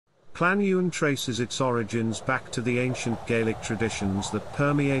Clan Ewen traces its origins back to the ancient Gaelic traditions that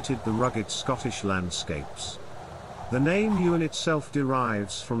permeated the rugged Scottish landscapes. The name Ewen itself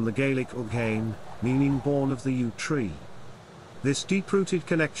derives from the Gaelic Eòghainn, meaning born of the yew tree. This deep-rooted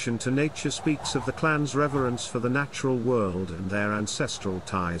connection to nature speaks of the clan's reverence for the natural world and their ancestral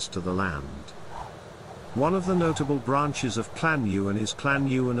ties to the land. One of the notable branches of Clan Ewen is Clan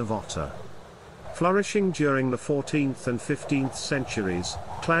Ewen of Otter. Flourishing during the 14th and 15th centuries,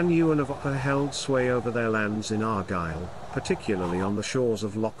 Clan Ewen of Otter held sway over their lands in Argyll, particularly on the shores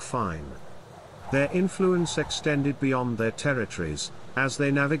of Loch Fyne. Their influence extended beyond their territories, as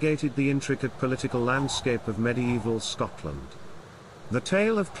they navigated the intricate political landscape of medieval Scotland. The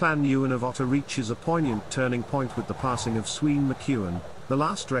tale of Clan Ewen of Otter reaches a poignant turning point with the passing of Swene MacEwen, the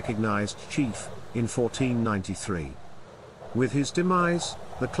last recognised chief, in 1493. With his demise,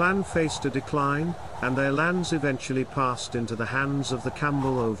 the clan faced a decline, and their lands eventually passed into the hands of the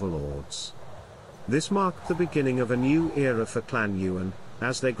Campbell overlords. This marked the beginning of a new era for Clan Ewen,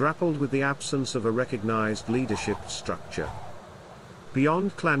 as they grappled with the absence of a recognised leadership structure.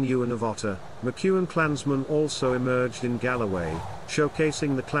 Beyond Clan Ewen of Otter, MacEwen clansmen also emerged in Galloway,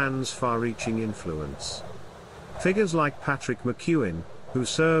 showcasing the clan's far-reaching influence. Figures like Patrick MacEwen, who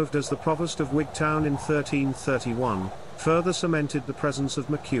served as the provost of Wigtown in 1331, further cemented the presence of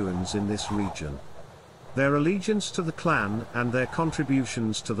MacEwens in this region. Their allegiance to the clan and their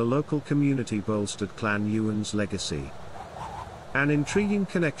contributions to the local community bolstered Clan Ewen's legacy. An intriguing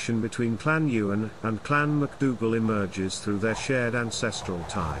connection between Clan Ewen and Clan MacDougall emerges through their shared ancestral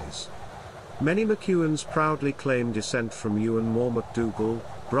ties. Many MacEwens proudly claim descent from Ewan More MacDougall,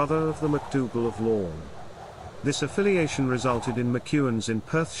 brother of the MacDougall of Lorne. This affiliation resulted in MacEwens in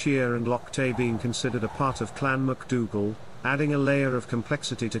Perthshire and Loch Tay being considered a part of Clan MacDougall, adding a layer of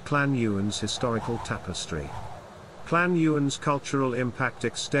complexity to Clan Ewen's historical tapestry. Clan Ewen's cultural impact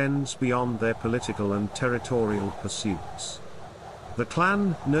extends beyond their political and territorial pursuits. The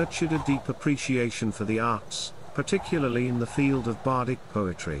clan nurtured a deep appreciation for the arts, particularly in the field of bardic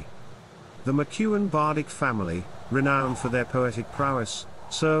poetry. The MacEwen bardic family, renowned for their poetic prowess,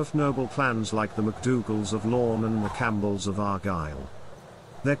 served noble clans like the MacDougalls of Lorne and the Campbells of Argyll.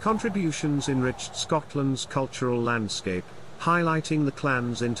 Their contributions enriched Scotland's cultural landscape, highlighting the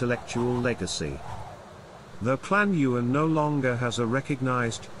clan's intellectual legacy. Though Clan Ewen no longer has a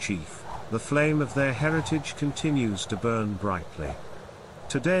recognised chief, the flame of their heritage continues to burn brightly.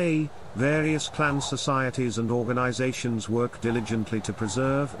 Today, various clan societies and organisations work diligently to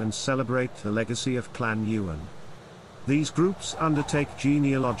preserve and celebrate the legacy of Clan Ewen. These groups undertake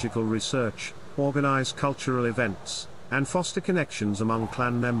genealogical research, organise cultural events, and foster connections among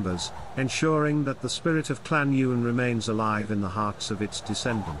clan members, ensuring that the spirit of Clan Ewen remains alive in the hearts of its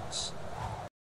descendants.